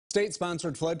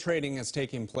State-sponsored flood training is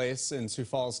taking place in Sioux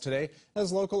Falls today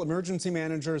as local emergency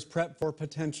managers prep for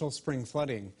potential spring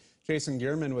flooding. Jason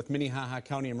Gearman with Minnehaha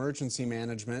County Emergency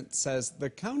Management says the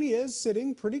county is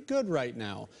sitting pretty good right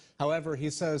now. However, he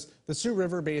says the Sioux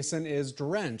River Basin is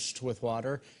drenched with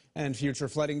water and future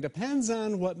flooding depends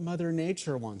on what Mother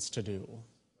Nature wants to do.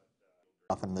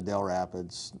 Off in the Del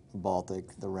Rapids,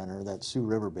 Baltic, the Renner, that Sioux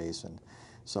River Basin.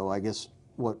 So I guess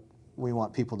what we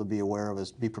want people to be aware of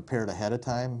is be prepared ahead of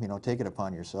time. You know, take it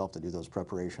upon yourself to do those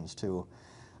preparations too.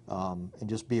 And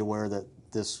just be aware that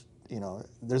this, you know,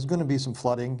 there's going to be some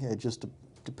flooding. It just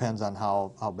depends on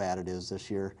how bad it is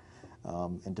this year.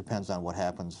 And depends on what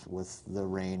happens with the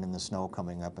rain and the snow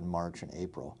coming up in March and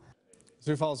April.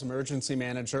 Sioux Falls Emergency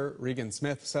Manager Regan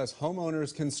Smith says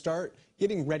homeowners can start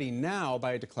getting ready now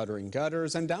by decluttering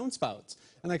gutters and downspouts.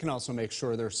 And they can also make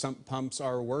sure their sump pumps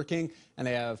are working and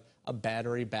they have a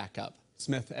battery backup.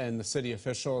 Smith and the city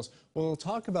officials will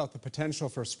talk about the potential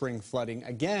for spring flooding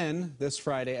again this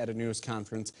Friday at a news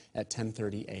conference at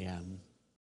 10:30 a.m.